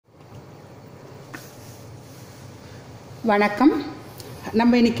வணக்கம்.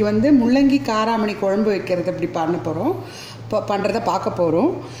 நம்ம இன்றைக்கி முள்ளங்கி காராமணி குழம்பு வைக்கிறது எப்படி பண்ண போகிறோம், பண்ணுறதை பார்க்க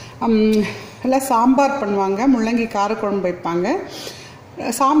போகிறோம். எல்லாம் சாம்பார் பண்ணுவாங்க, முள்ளங்கி காரக்குழம்பு வைப்பாங்க.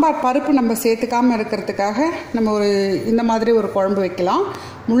 சாம்பார் பருப்பு நம்ம சேர்த்துக்காமல் இருக்கிறதுக்காக நம்ம இந்த மாதிரி ஒரு குழம்பு வைக்கலாம்.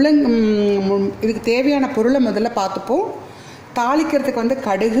 இதுக்கு தேவையான பொருளை முதல்ல பார்த்துப்போம். தாளிக்கிறதுக்கு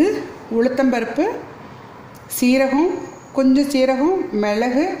கடுகு, உளுத்தம்பருப்பு, சீரகம், கொஞ்சம் சீரகம்,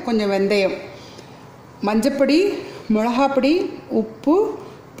 மிளகு, கொஞ்சம் வெந்தயம், மஞ்சப்பொடி, மிளகாப்பொடி, உப்பு,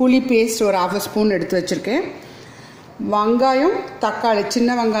 புளி பேஸ்ட் ஒரு 1/2 ஸ்பூன் எடுத்து வச்சுருக்கேன். வெங்காயம், தக்காளி,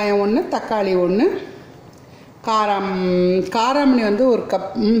 சின்ன வெங்காயம் 1, தக்காளி 1, காராமணி 1 கப்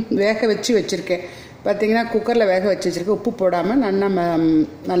வேக வச்சு வச்சுருக்கேன். பார்த்திங்கன்னா குக்கரில் வேக வச்சு வச்சுருக்கேன், உப்பு போடாமல்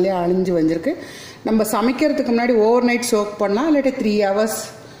நல்லா அழிஞ்சு வந்திருக்கு. நம்ம சமைக்கிறதுக்கு முன்னாடி ஓவர் நைட் சோக் பண்ணலாம், இல்லாட்டி 3 hours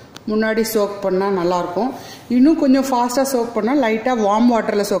முன்னாடி சோக் பண்ணால் நல்லாயிருக்கும். இன்னும் கொஞ்சம் ஃபாஸ்ட்டாக சோக் பண்ணால் லைட்டாக வார்ம்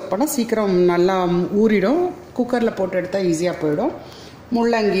வாட்டரில் சோக் பண்ணால் சீக்கிரம் நல்லா ஊறிடும். குக்கரில் போட்டு எடுத்தால் ஈஸியாக போயிடும்.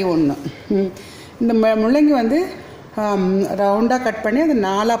 முள்ளங்கி 1. இந்த முள்ளங்கி ரவுண்டாக கட் பண்ணி அது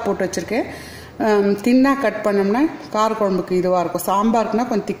 4 போட்டு வச்சுருக்கேன். தின்னாக கட் பண்ணோம்னா காரக்குழம்புக்கு இதுவாக இருக்கும். சாம்பாருக்குனா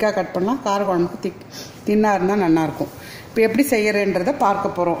கொஞ்சம் திக்காக கட் பண்ணலாம், காரக்குழம்புக்கு தின்னாக இருந்தால் நல்லாயிருக்கும். இப்போ எப்படி செய்கிறேன்றதை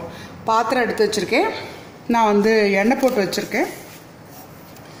பார்க்க போகிறோம். பாத்திரம் எடுத்து வச்சுருக்கேன். நான் எண்ணெய் போட்டு வச்சுருக்கேன்.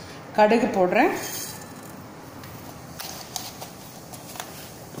 கடுகு போடுறேன்.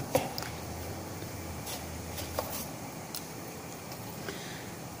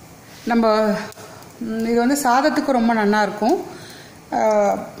 நம்ம இது சாதத்துக்கு ரொம்ப நல்லா இருக்கும்.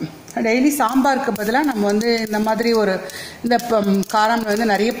 டெய்லி சாம்பாருக்கு பதிலாக நம்ம இந்த மாதிரி இந்த காரம்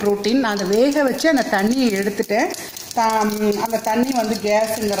நிறைய ப்ரோட்டீன். நான் அதை வேக வச்சு அந்த தண்ணியை எடுத்துட்டேன். அந்த தண்ணி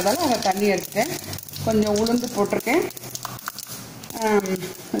கேஸுங்கிறதால அந்த தண்ணி எடுத்துட்டேன். கொஞ்சம் உளுந்து போட்டிருக்கேன்.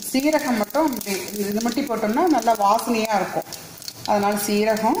 சீரகம் மட்டும் இது மட்டும் போட்டோம்னா நல்லா வாசனையாக இருக்கும். அதனால்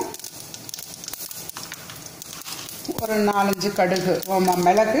சீரகம், ஒரு 4-5 கடுகு,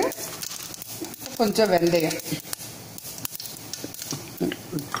 மிளகு, கொஞ்சம் வெந்தயம்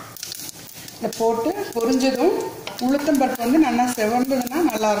இதை போட்டு பொரிஞ்சதும் உளுத்தம்பருப்பு நல்லா செவந்ததுன்னா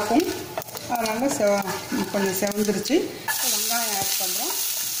நல்லாயிருக்கும். அதனால் கொஞ்சம் செவந்துருச்சு. வெங்காயம் ஆட் பண்ணுறோம்.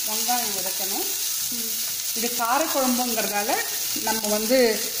 வெங்காயம் வதக்கணும். இது காரக்குழம்புங்கிறதால நம்ம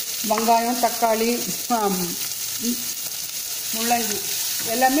வெங்காயம், தக்காளி, முள்ளங்கி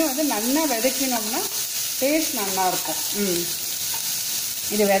எல்லாமே நல்லா வதக்கினோம்னா டேஸ்ட் நல்லாயிருக்கும்.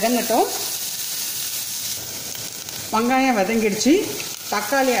 இது வதங்கட்டும். வெங்காயம் வதங்கிடுச்சு.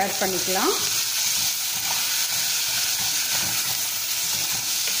 தக்காளி ஆட் பண்ணிக்கலாம்.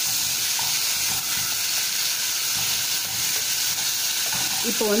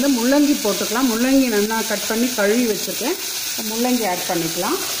 இப்போ முள்ளங்கி போட்டுக்கலாம். முள்ளங்கி நல்லா கட் பண்ணி கழுவி வச்சுருக்கேன். முள்ளங்கி ஆட்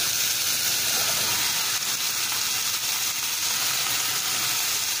பண்ணிக்கலாம்.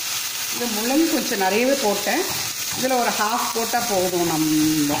 இந்த முள்ளங்கி கொஞ்சம் நிறையவே போட்டேன். இதில் ஒரு 1/2 போட்டால் போதும். நம்ம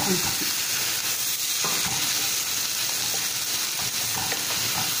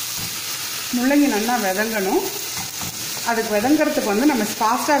முள்ளங்கி நல்லா வதங்கணும். அதுக்கு வதங்கிறதுக்கு நம்ம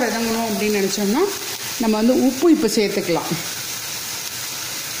ஃபாஸ்ட்டாக வதங்கணும் அப்படின்னு நினச்சோம்னா நம்ம உப்பு இப்போ சேர்த்துக்கலாம்.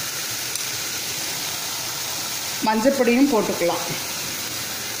 மஞ்சப்பொடியும் போட்டுக்கலாம்.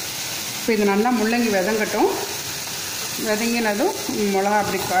 இப்போ இது நல்லா முள்ளங்கி வதங்கட்டும். வதங்கினதும் மிளகா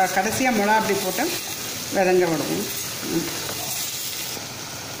அப்படி கடைசியாக மிளகா அப்படி போட்டு வதங்க விடுவோம்.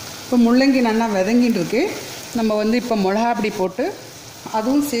 இப்போ முள்ளங்கி நல்லா வதங்கிட்டு இருக்கு. நம்ம இப்போ மிளகா அப்படி போட்டு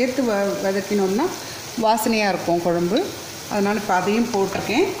அதுவும் சேர்த்து வதக்கினோம்னா வாசனையாக இருக்கும் குழம்பு. அதனால் இப்போ அதையும்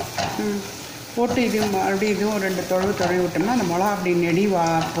போட்டிருக்கேன். போட்டு இதுவும் மறுபடியும் இதுவும் 2 தொழுவி விட்டோம்னா அந்த மிளகா அப்படி நெடி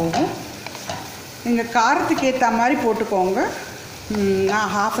போகும். நீங்கள் காரத்துக்கு ஏற்ற மாதிரி போட்டுக்கோங்க.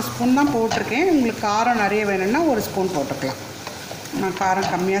 நான் 1/2 ஸ்பூன் தான் போட்டிருக்கேன். உங்களுக்கு காரம் நிறைய வேணும்னா 1 ஸ்பூன் போட்டுக்கலாம். நான்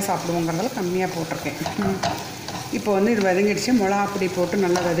காரம் கம்மியாக சாப்பிடுவோங்கிறதால கம்மியாக போட்டிருக்கேன். இப்போ இது வதங்கிடுச்சு. மிளகா அப்படி போட்டு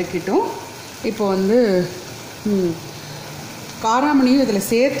நல்லா வதக்கிட்டோம். இப்போ காராமணியும் இதில்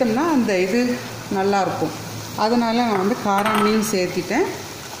சேர்த்தோம்னா அந்த இது நல்லாயிருக்கும். அதனால் நான் காராமணியும் சேர்த்திட்டேன்.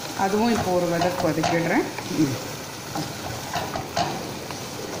 அதுவும் இப்போ ஒரு வதக்கிடுறேன்.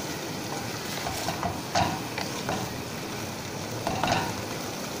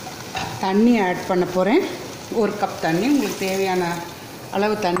 தண்ணி ஆட் பண்ண போகிறேன். 1 கப் தண்ணி. உங்களுக்கு தேவையான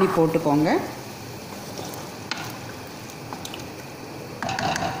அளவு தண்ணி போட்டுக்கோங்க.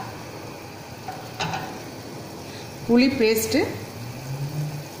 புளி பேஸ்ட்டு,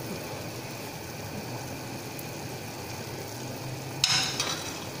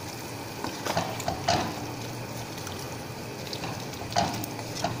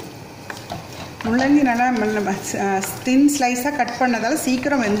 முள்ளங்கி நல்லா தின் ஸ்லைஸாக கட் பண்ணதால்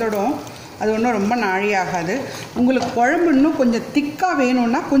சீக்கிரம் வெந்துடும். அது ஒன்றும் ரொம்ப நாழி ஆகாது. உங்களுக்கு குழம்பு இன்னும் கொஞ்சம் திக்காக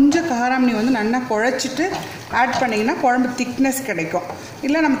வேணும்னா கொஞ்சம் காராமணி வந்து நல்லா குழச்சிட்டு ஆட் பண்ணிங்கன்னா குழம்பு திக்னஸ் கிடைக்கும்.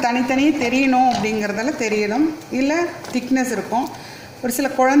 இல்லை நம்ம தனித்தனியே தெரியணும் அப்படிங்கிறதால தெரியணும், இல்லை திக்னஸ் இருக்கும். ஒரு சில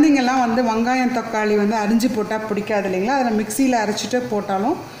குழந்தைங்கள்லாம் வந்து வெங்காயம் தக்காளி வந்து அரிஞ்சு போட்டால் பிடிக்காது இல்லைங்களா, அதில் மிக்சியில் அரைச்சிட்டு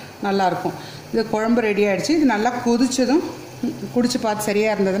போட்டாலும் நல்லாயிருக்கும். இது குழம்பு ரெடி ஆகிடுச்சு. இது நல்லா கொதிச்சதும் குடிச்சு பார்த்து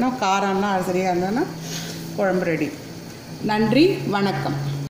சரியாக இருந்ததுன்னா, காரம்லாம் சரியாக இருந்ததுன்னா குழம்பு ரெடி. நன்றி, வணக்கம்.